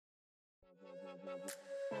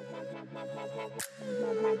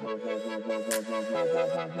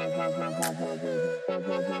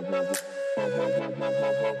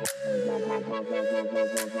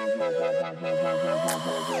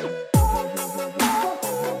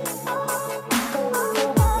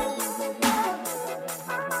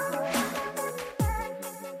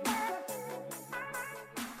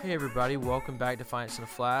Hey everybody, welcome back to Finance in a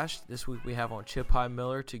Flash. This week we have on Chip High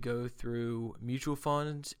Miller to go through mutual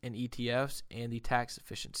funds and ETFs and the tax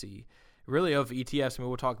efficiency. Really of ETFs, I mean,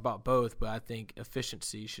 we'll talk about both, but I think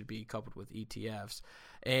efficiency should be coupled with ETFs.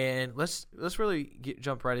 And let's really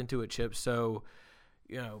jump right into it, Chip. So,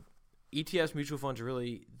 ETFs, mutual funds, are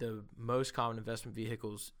really the most common investment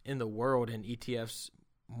vehicles in the world, and ETFs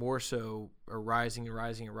more so are rising and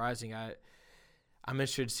rising and rising. I'm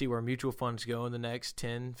interested to see where mutual funds go in the next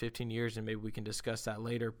 10, 15 years, and maybe we can discuss that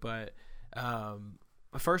later. But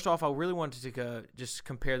first off, I really wanted to just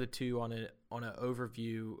compare the two on an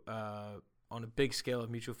overview on a big scale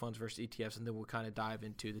of mutual funds versus ETFs, and then we'll kind of dive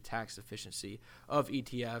into the tax efficiency of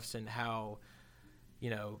ETFs and how,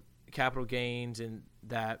 capital gains and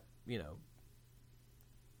that,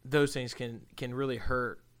 those things can really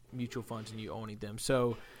hurt mutual funds and you owning them.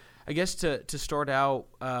 So I guess to start out,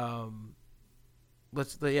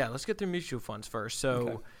 let's get through mutual funds first.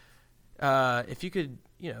 So, if you could,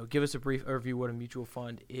 give us a brief overview what a mutual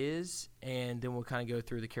fund is, and then we'll kind of go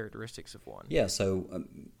through the characteristics of one. Yeah. So,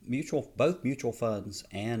 both mutual funds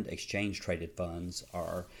and exchange traded funds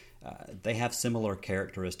they have similar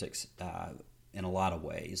characteristics in a lot of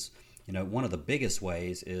ways. One of the biggest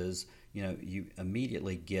ways is you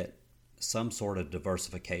immediately get some sort of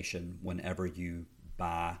diversification whenever you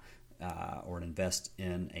buy or invest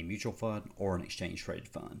in a mutual fund or an exchange traded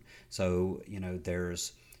fund. So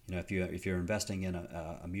there's if you're investing in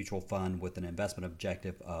a mutual fund with an investment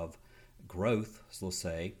objective of growth, so let's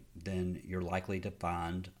say, then you're likely to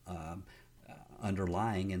find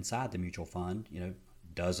underlying inside the mutual fund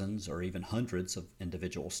dozens or even hundreds of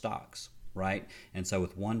individual stocks, right? And so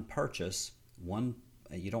with one purchase,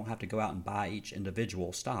 you don't have to go out and buy each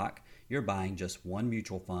individual stock. You're buying just one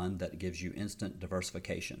mutual fund that gives you instant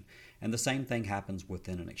diversification. And the same thing happens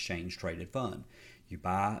within an exchange-traded fund. You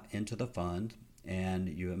buy into the fund and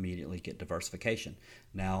you immediately get diversification.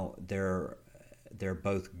 Now, they're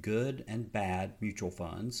both good and bad mutual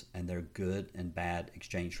funds, and they're good and bad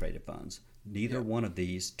exchange-traded funds. Neither one of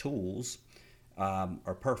these tools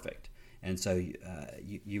are perfect. And so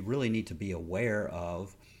you really need to be aware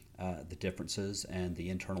of the differences and the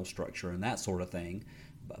internal structure and that sort of thing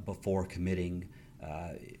before committing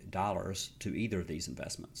dollars to either of these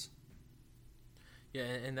investments. Yeah,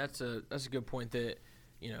 and that's a good point that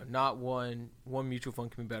not one mutual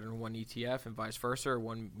fund can be better than one ETF, and vice versa, or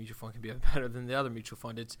one mutual fund can be better than the other mutual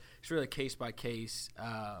fund. It's really a case by case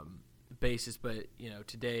basis. But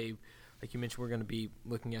today, like you mentioned, we're going to be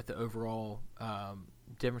looking at the overall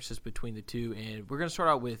differences between the two, and we're going to start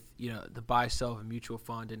out with the buy sell of a mutual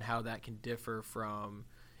fund and how that can differ from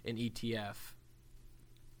an ETF.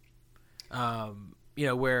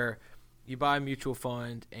 Where you buy a mutual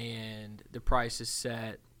fund and the price is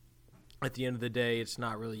set at the end of the day, it's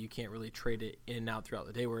not really, you can't really trade it in and out throughout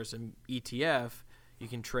the day. Whereas an ETF, you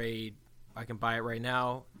can trade. I can buy it right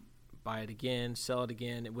now, buy it again, sell it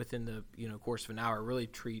again within the course of an hour.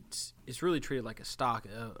 It's really treated like a stock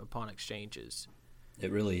upon exchanges.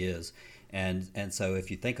 It really is. And so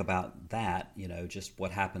if you think about that, just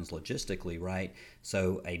what happens logistically, right?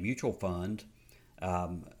 So a mutual fund,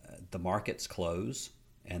 the markets close,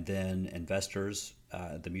 and then investors,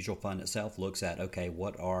 the mutual fund itself looks at, okay,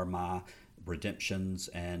 what are my redemptions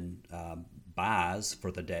and buys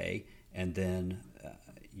for the day? And then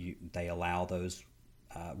they allow those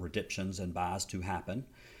redemptions and buys to happen.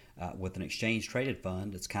 With an exchange-traded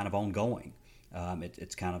fund, it's kind of ongoing.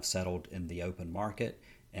 It's kind of settled in the open market,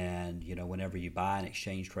 and whenever you buy an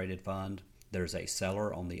exchange-traded fund, there's a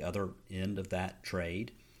seller on the other end of that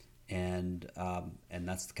trade, and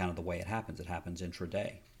that's kind of the way it happens. It happens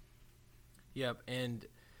intraday. Yep, and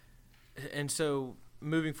so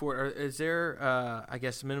moving forward, is there I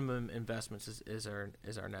guess minimum investments is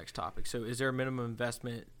our next topic. So is there a minimum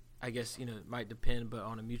investment? I guess it might depend, but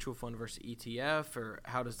on a mutual fund versus ETF, or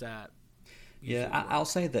how does that? Yeah, I'll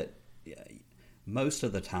say that most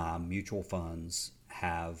of the time mutual funds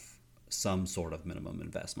have some sort of minimum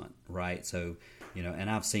investment, right? So, and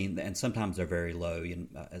I've seen, and sometimes they're very low,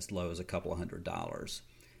 as low as a couple of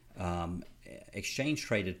 $100. Exchange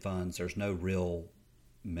traded funds, there's no real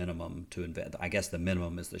minimum to invest. I guess the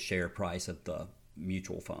minimum is the share price of the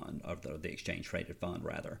mutual fund, of the exchange traded fund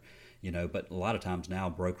rather. But a lot of times now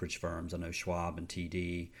brokerage firms, I know Schwab and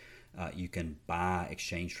TD, You can buy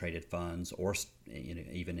exchange traded funds or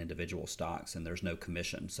even individual stocks, and there's no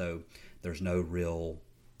commission. So there's no real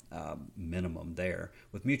minimum there.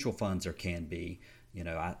 With mutual funds, there can be.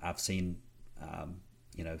 I've seen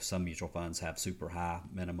some mutual funds have super high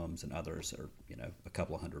minimums, and others are a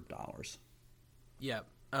couple of $100. Yeah,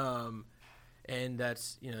 and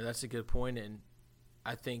that's a good point. And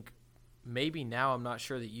I think maybe now, I'm not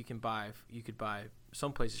sure that you could buy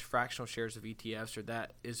some places fractional shares of ETFs, or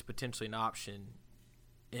that is potentially an option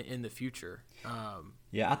in the future.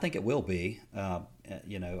 Yeah, I think it will be.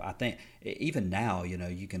 I think even now,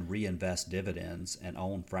 you can reinvest dividends and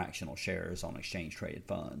own fractional shares on exchange traded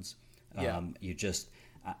funds. I'm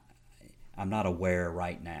not aware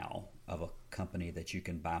right now of a company that you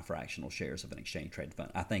can buy fractional shares of an exchange traded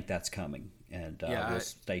fund. I think that's coming, and we'll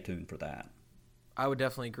stay tuned for that. I would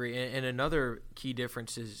definitely agree. And another key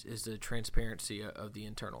difference is the transparency of the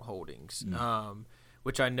internal holdings,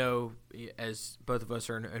 which I know, as both of us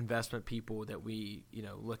are investment people, that we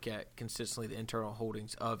look at consistently the internal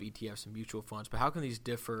holdings of ETFs and mutual funds. But how can these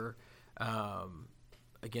differ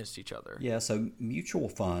against each other? Yeah, so mutual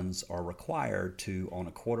funds are required to, on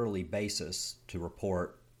a quarterly basis, to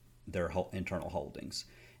report their internal holdings.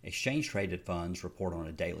 Exchange traded funds report on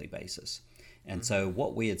a daily basis. And so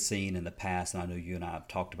what we had seen in the past, and I know you and I have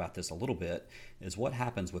talked about this a little bit, is what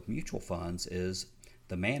happens with mutual funds is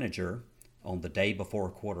the manager on the day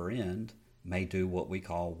before quarter end may do what we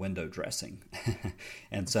call window dressing.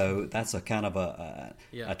 And so that's a kind of a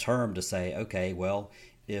term to say, okay, well,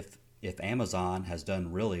 if Amazon has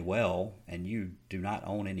done really well and you do not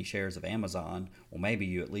own any shares of Amazon, well, maybe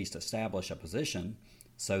you at least establish a position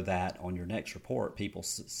so that on your next report, people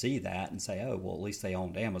see that and say, oh, well, at least they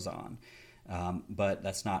owned Amazon. But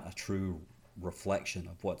that's not a true reflection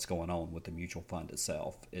of what's going on with the mutual fund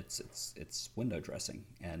itself. It's window dressing,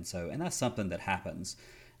 and that's something that happens,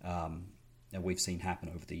 and we've seen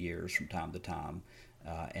happen over the years from time to time,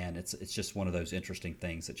 and it's just one of those interesting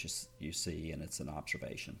things that you see, and it's an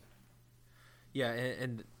observation. Yeah,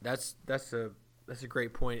 and that's a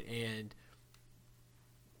great point, and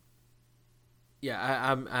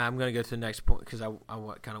yeah, I'm going to go to the next point because I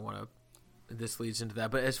kind of want to. This leads into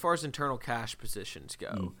that. But as far as internal cash positions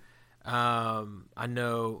go, I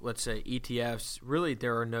know, let's say ETFs, really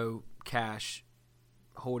there are no cash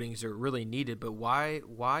holdings are really needed. But why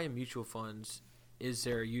in mutual funds is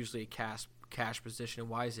there usually a cash position, and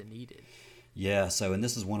why is it needed? Yeah, and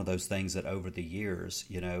this is one of those things that over the years,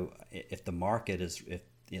 if the market is,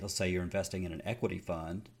 let's say you're investing in an equity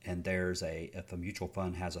fund and if a mutual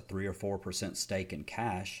fund has a 3 or 4% stake in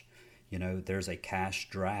cash, there's a cash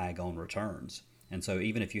drag on returns. And so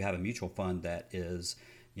even if you have a mutual fund that is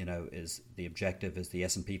the objective is the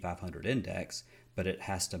S&P 500 index, but it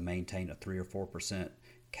has to maintain a 3 or 4%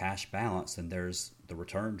 cash balance, then the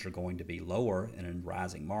returns are going to be lower in a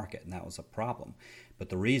rising market, and that was a problem. But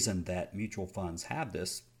the reason that mutual funds have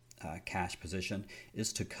this cash position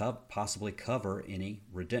is to possibly cover any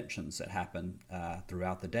redemptions that happen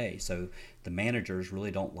throughout the day. So the managers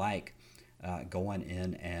really don't like going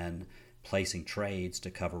in and placing trades to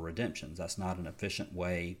cover redemptions. That's not an efficient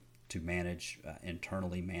way to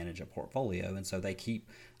internally manage a portfolio, and so they keep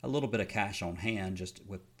a little bit of cash on hand just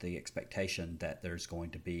with the expectation that there's going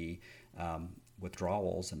to be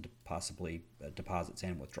withdrawals and possibly deposits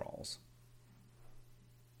and withdrawals.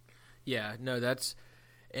 Yeah, no, that's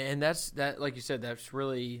like you said, it's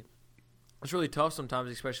really tough sometimes,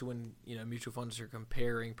 especially when mutual funds are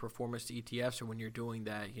comparing performance to ETFs, or when you're doing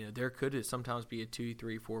that, there could sometimes be a 2,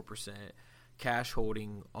 3, 4% cash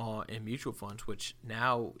holding in mutual funds, which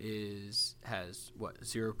now has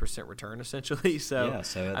 0% return essentially. So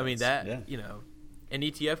I mean that an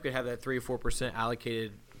ETF could have that 3 or 4%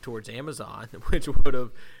 allocated towards Amazon, which would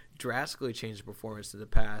have drastically changed the performance in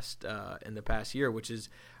the past year, which is,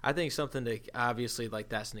 I think, something that obviously, like,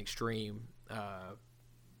 that's an extreme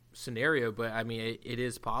scenario, but I mean it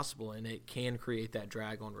is possible, and it can create that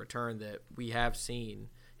drag on return that we have seen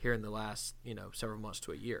here in the last several months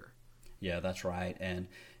to a year. Yeah, that's right. And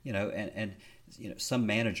some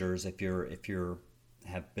managers, if you're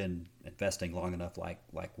have been investing long enough like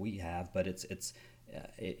we have, but it's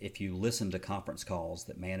if you listen to conference calls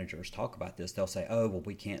that managers talk about this, they'll say, oh, well,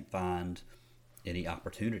 we can't find any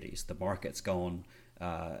opportunities. The market's gone,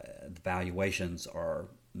 the valuations are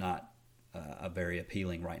not very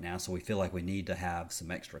appealing right now, so we feel like we need to have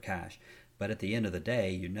some extra cash. But at the end of the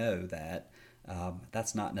day, that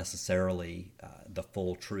that's not necessarily the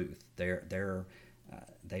full truth.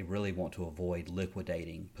 They really want to avoid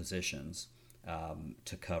liquidating positions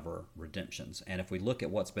to cover redemptions. And if we look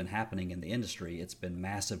at what's been happening in the industry, it's been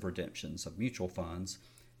massive redemptions of mutual funds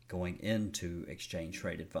going into exchange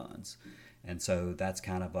traded funds. And so that's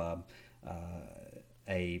kind of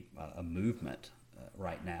a movement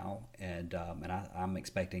right now, and I'm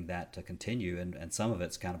expecting that to continue, and some of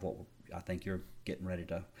it's kind of what I think you're getting ready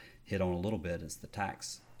to hit on a little bit is the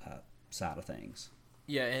tax side of things.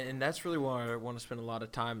 Yeah, and that's really where I want to spend a lot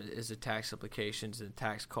of time is the tax implications and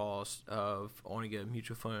tax costs of owning a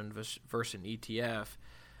mutual fund versus an ETF.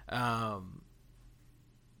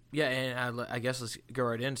 Yeah, and I guess let's go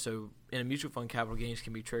right in. So in a mutual fund, capital gains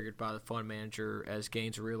can be triggered by the fund manager as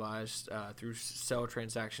gains are realized through sell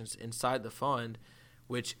transactions inside the fund,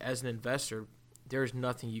 which as an investor, there's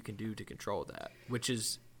nothing you can do to control that, which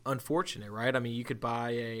is unfortunate, right? I mean, you could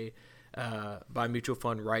buy a mutual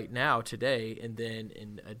fund right now today, and then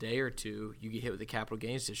in a day or two, you get hit with a capital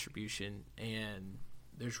gains distribution, and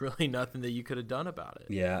there's really nothing that you could have done about it.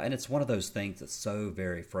 Yeah, and it's one of those things that's so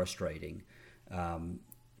very frustrating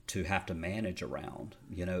to have to manage around.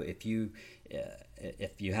 You know, if you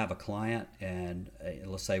have a client and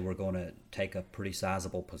let's say we're going to take a pretty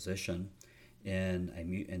sizable position in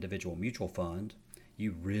an individual mutual fund,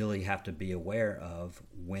 you really have to be aware of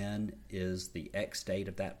when is the X date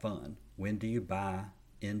of that fund. When do you buy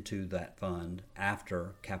into that fund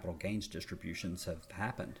after capital gains distributions have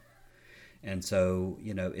happened? And so,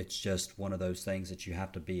 you know, it's just one of those things that you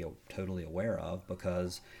have to be totally aware of,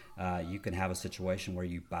 because you can have a situation where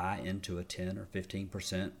you buy into a 10 or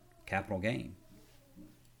 15% capital gain.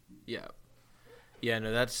 Yeah. Yeah,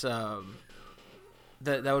 no, that's that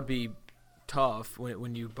would be tough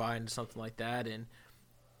when you buy into something like that. And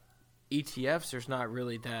ETFs, there's not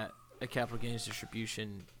really a capital gains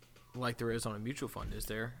distribution like there is on a mutual fund, is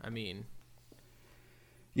there? I mean,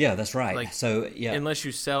 yeah, that's right. Like, so yeah, unless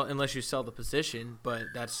you sell the position, but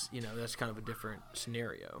that's kind of a different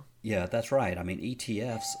scenario. Yeah, that's right. I mean,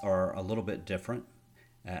 ETFs are a little bit different.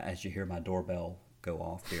 As you hear my doorbell go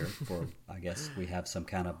off here, for I guess we have some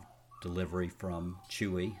kind of delivery from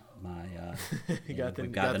Chewy. We've got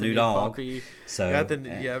the new dog. Puppy. So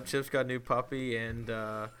Chip's got a new puppy, and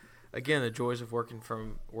again, the joys of working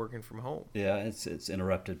from home. Yeah, it's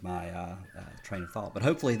interrupted my train of thought, but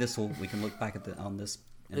hopefully we can look back on this.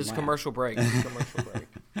 This is commercial break.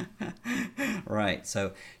 Right.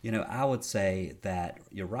 So, you know, I would say that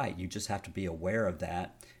you're right. You just have to be aware of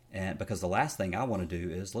that. And because the last thing I want to do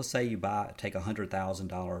is, let's say you take a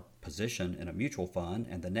 $100,000 position in a mutual fund,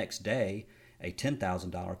 and the next day a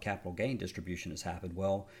 $10,000 capital gain distribution has happened.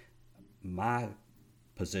 Well, my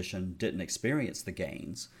position didn't experience the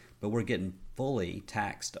gains, but we're getting fully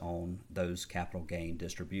taxed on those capital gain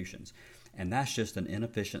distributions. And that's just an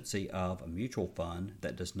inefficiency of a mutual fund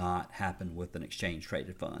that does not happen with an exchange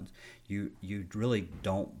traded fund. You really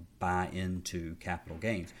don't buy into capital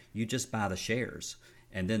gains. You just buy the shares,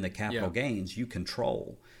 and then the capital gains you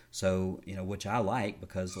control. So, you know, which I like,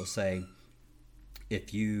 because let's say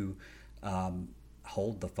if you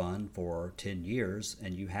hold the fund for 10 years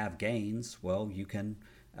and you have gains, well, you can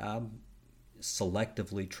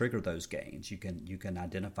selectively trigger those gains. You can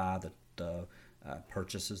identify the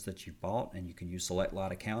purchases that you bought, and you can use select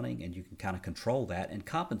lot accounting, and you can kind of control that and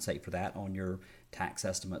compensate for that on your tax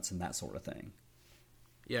estimates and that sort of thing.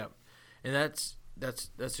 Yeah, and that's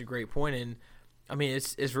a great point. And I mean,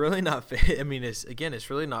 it's really not fair. I mean, it's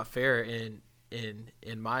really not fair in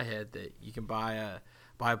my head that you can buy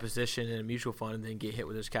a position in a mutual fund and then get hit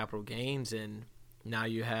with those capital gains, and now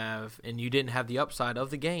you didn't have the upside of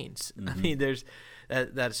the gains. Mm-hmm. I mean,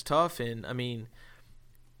 that's tough. And I mean,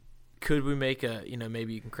 could we make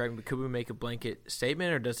maybe you can correct me, but could we make a blanket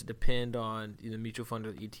statement, or does it depend on the mutual fund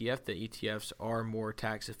or the ETF that ETFs are more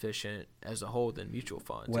tax efficient as a whole than mutual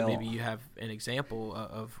funds? Well, and maybe you have an example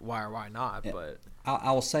of why or why not. Yeah, but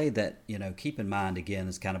I will say that, keep in mind, again,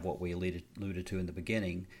 is kind of what we alluded to in the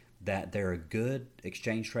beginning, that there are good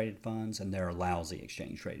exchange traded funds and there are lousy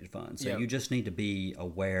exchange traded funds. So you just need to be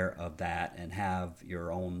aware of that and have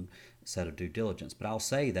your own set of due diligence. But I'll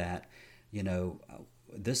say that,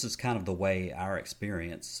 this is kind of the way our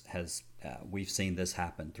experience has, we've seen this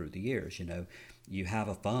happen through the years. You have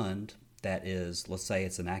a fund that is, let's say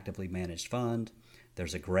it's an actively managed fund.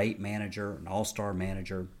 There's a great manager, an all-star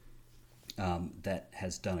manager that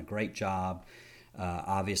has done a great job.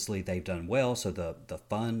 Obviously, they've done well, so the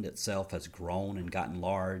fund itself has grown and gotten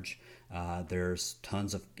large. There's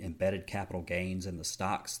tons of embedded capital gains in the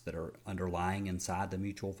stocks that are underlying inside the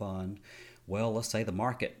mutual fund. Well, let's say the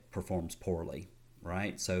market performs poorly,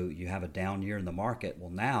 right? So you have a down year in the market. Well,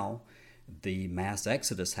 now the mass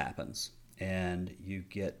exodus happens, and you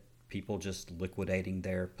get people just liquidating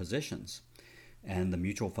their positions, and the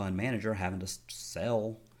mutual fund manager having to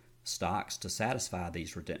sell stocks to satisfy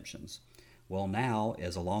these redemptions. Well, now,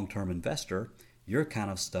 as a long-term investor, you're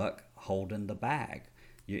kind of stuck holding the bag.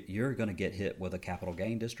 You're going to get hit with a capital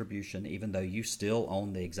gain distribution, even though you still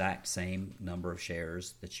own the exact same number of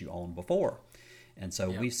shares that you owned before. And so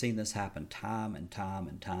we've seen this happen time and time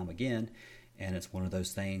and time again, and it's one of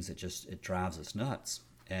those things that just it drives us nuts.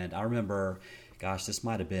 And I remember, gosh, this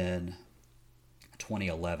might have been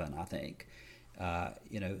 2011, I think.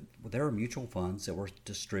 There were mutual funds that were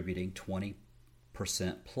distributing 20%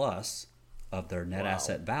 plus of their net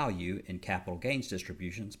asset value in capital gains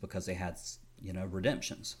distributions because they had,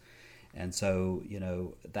 redemptions. And so,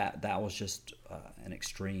 that was just an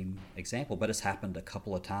extreme example, but it's happened a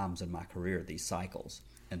couple of times in my career, these cycles.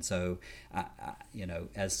 And so,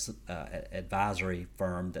 as an advisory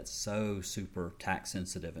firm that's so super tax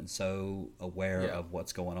sensitive and so aware of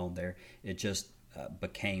what's going on there, it just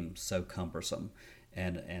became so cumbersome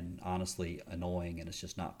and honestly annoying, and it's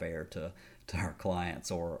just not fair to our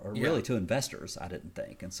clients or really to investors, I didn't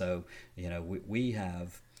think. And so, we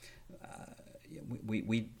have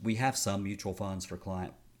we have some mutual funds for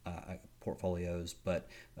client portfolios, but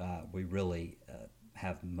we really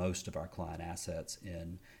have most of our client assets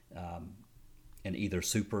in either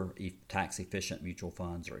super tax efficient mutual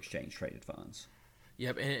funds or exchange traded funds.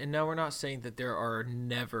 Yep, and now we're not saying that there are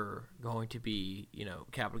never going to be,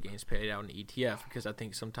 capital gains paid out in ETF, because I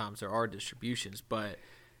think sometimes there are distributions, but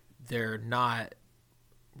they're not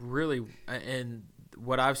really, and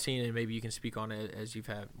what I've seen, and maybe you can speak on it as you've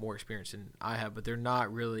had more experience than I have, but they're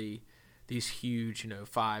not really these huge,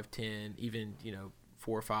 5, 10, even,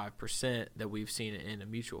 4 or 5% that we've seen in a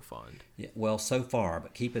mutual fund. Yeah, well, so far,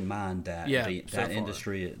 but keep in mind that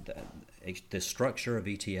industry, the structure of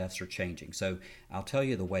ETFs are changing. So I'll tell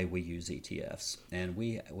you the way we use ETFs, and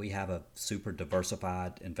we have a super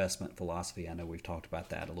diversified investment philosophy. I know we've talked about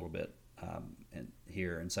that a little bit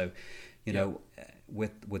here, and so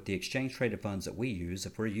with the exchange traded funds that we use,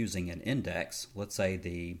 if we're using an index, let's say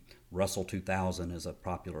the Russell 2000 is a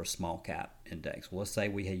popular small cap index. Well, let's say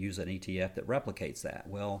we use an ETF that replicates that.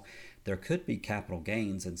 Well, there could be capital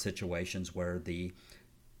gains in situations where the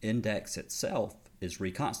index itself is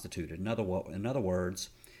reconstituted. In other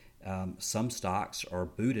words, some stocks are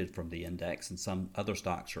booted from the index and some other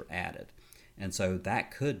stocks are added. And so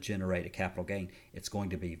that could generate a capital gain. It's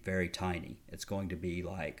going to be very tiny. It's going to be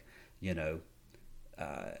like,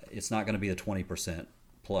 it's not going to be the 20%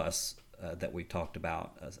 plus that we talked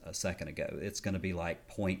about a second ago. It's going to be like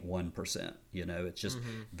 0.1%. It's just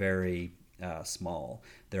very small.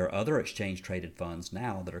 There are other exchange traded funds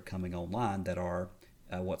now that are coming online that are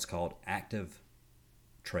what's called active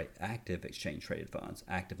exchange traded funds,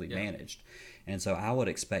 actively managed. And so I would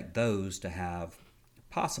expect those to have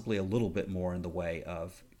possibly a little bit more in the way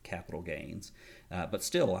of capital gains. But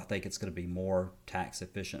still, I think it's going to be more tax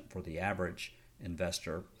efficient for the average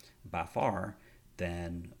investor by far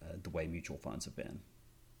than the way mutual funds have been.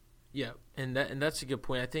 Yeah, and that's a good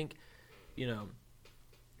point. I think,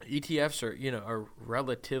 ETFs are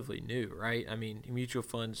relatively new, right? I mean, mutual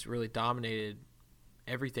funds really dominated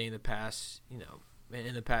everything in the past,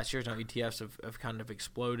 in the past years. Now ETFs have kind of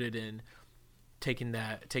exploded and taken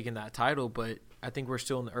that title, but I think we're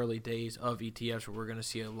still in the early days of ETFs where we're going to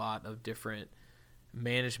see a lot of different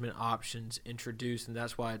management options introduced, and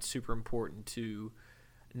that's why it's super important to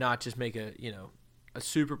not just make a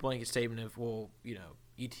super blanket statement of,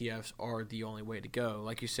 ETFs are the only way to go.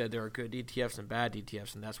 Like you said, there are good ETFs and bad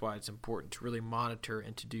ETFs, and that's why it's important to really monitor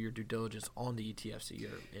and to do your due diligence on the ETFs that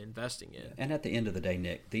you're investing in. And at the end of the day,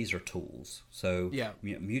 Nick, these are tools. So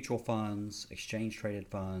mutual funds, exchange traded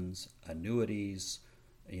funds, annuities,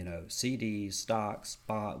 CDs, stocks,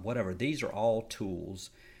 whatever. These are all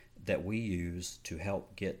tools that we use to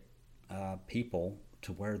help get people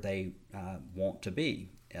to where they want to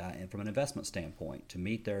be, and from an investment standpoint, to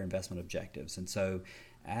meet their investment objectives. And so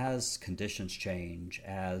as conditions change,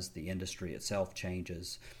 as the industry itself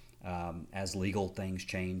changes, as legal things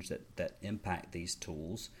change that impact these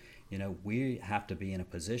tools, we have to be in a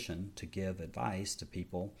position to give advice to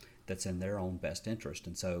people that's in their own best interest.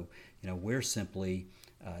 And so, we're simply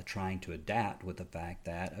trying to adapt with the fact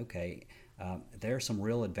that, there are some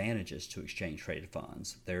real advantages to exchange traded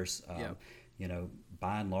funds. There's,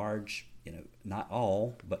 by and large, not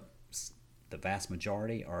all, but the vast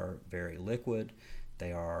majority are very liquid.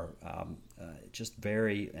 They are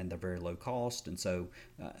they're very low cost, and so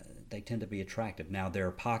they tend to be attractive. Now, there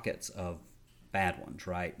are pockets of bad ones,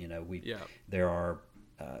 right? There are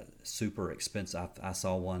super expensive. I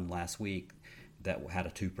saw one last week that had a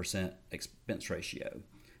 2% expense ratio,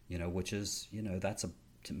 which is,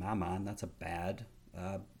 to my mind, that's a bad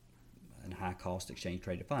and high cost exchange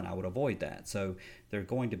traded fund. I would avoid that. So they're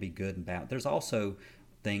going to be good and bad. There's also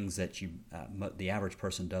things that the average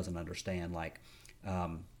person doesn't understand, like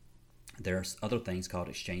there's other things called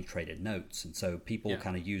exchange traded notes, and so people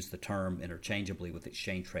kind of use the term interchangeably with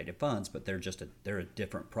exchange traded funds, but they're a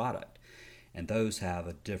different product, and those have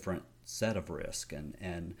a different set of risk,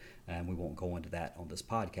 and we won't go into that on this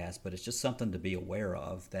podcast, but it's just something to be aware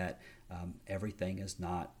of, that everything is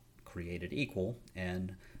not created equal,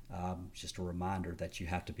 and just a reminder that you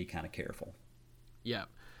have to be kind of careful. Yeah.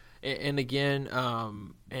 And again,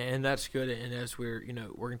 and that's good. And as we're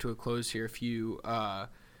working to a close here, if you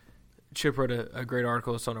Chip wrote a great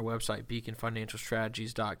article. It's on our website,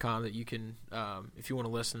 beaconfinancialstrategies.com, that you can, if you want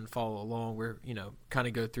to listen and follow along, we're kind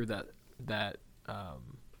of go through that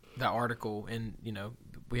article, and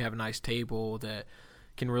we have a nice table that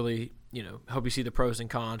can really help you see the pros and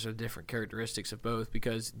cons of different characteristics of both,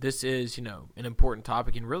 because this is an important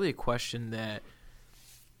topic, and really a question that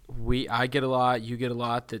I get a lot, you get a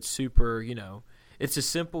lot, that's super, it's a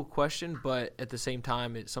simple question, but at the same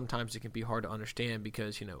time, sometimes it can be hard to understand,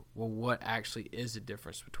 because, what actually is the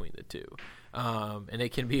difference between the two? And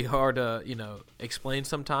it can be hard to, explain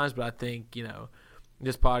sometimes, but I think,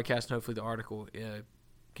 this podcast and hopefully the article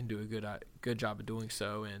can do a good job of doing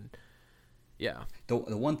so. And yeah. The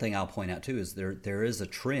one thing I'll point out too is there is a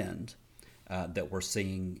trend that we're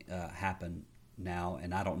seeing happen now,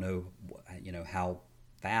 and I don't know, how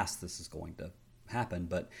fast this is going to happen,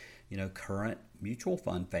 but current mutual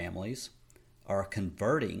fund families are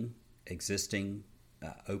converting existing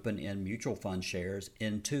open-end mutual fund shares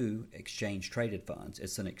into exchange traded funds.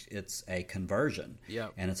 It's a conversion,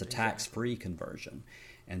 and it's a tax-free conversion,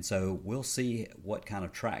 and so we'll see what kind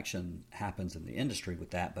of traction happens in the industry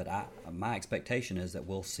with that. But my expectation is that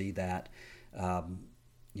we'll see that a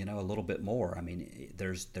little bit more. I mean,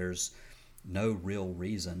 there's no real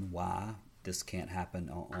reason why this can't happen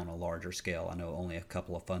on a larger scale. I know only a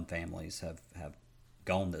couple of fund families have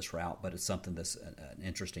gone this route, but it's something that's an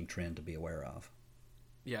interesting trend to be aware of.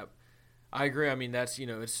 Yep, I agree. I mean, that's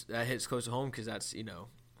that hits close to home, because that's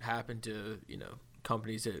happened to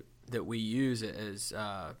companies that we use as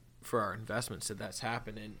for our investments, that's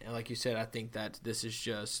happened. And like you said, I think that this is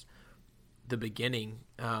just the beginning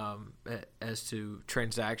as to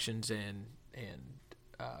transactions and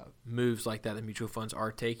moves like that mutual funds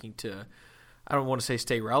are taking to, I don't want to say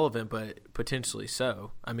stay relevant, but potentially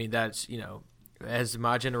so. I mean, that's, as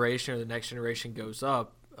my generation or the next generation goes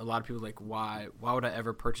up, a lot of people are like, why would I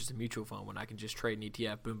ever purchase a mutual fund when I can just trade an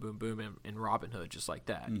ETF, boom, boom, boom, in Robinhood just like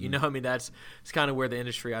that? Mm-hmm. I mean, it's kind of where the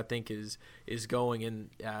industry, I think, is going, and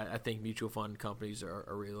I think mutual fund companies are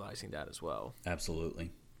realizing that as well.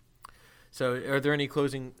 Absolutely. So are there any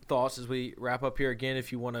closing thoughts as we wrap up here? Again,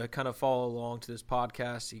 if you want to kind of follow along to this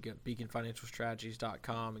podcast, you go to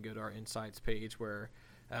beaconfinancialstrategies.com and go to our insights page, where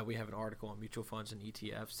we have an article on mutual funds and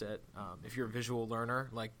ETFs that if you're a visual learner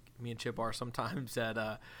like me and Chip are sometimes,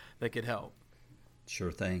 that could help.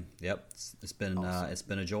 Sure thing. Yep. It's been awesome. It's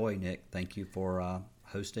been a joy, Nick. Thank you for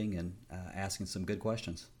hosting and asking some good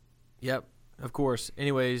questions. Yep. Of course.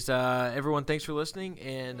 Anyways, everyone, thanks for listening,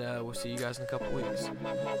 and we'll see you guys in a couple of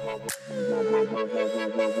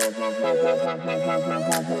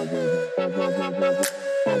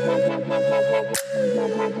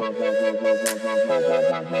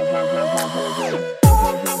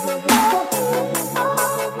weeks.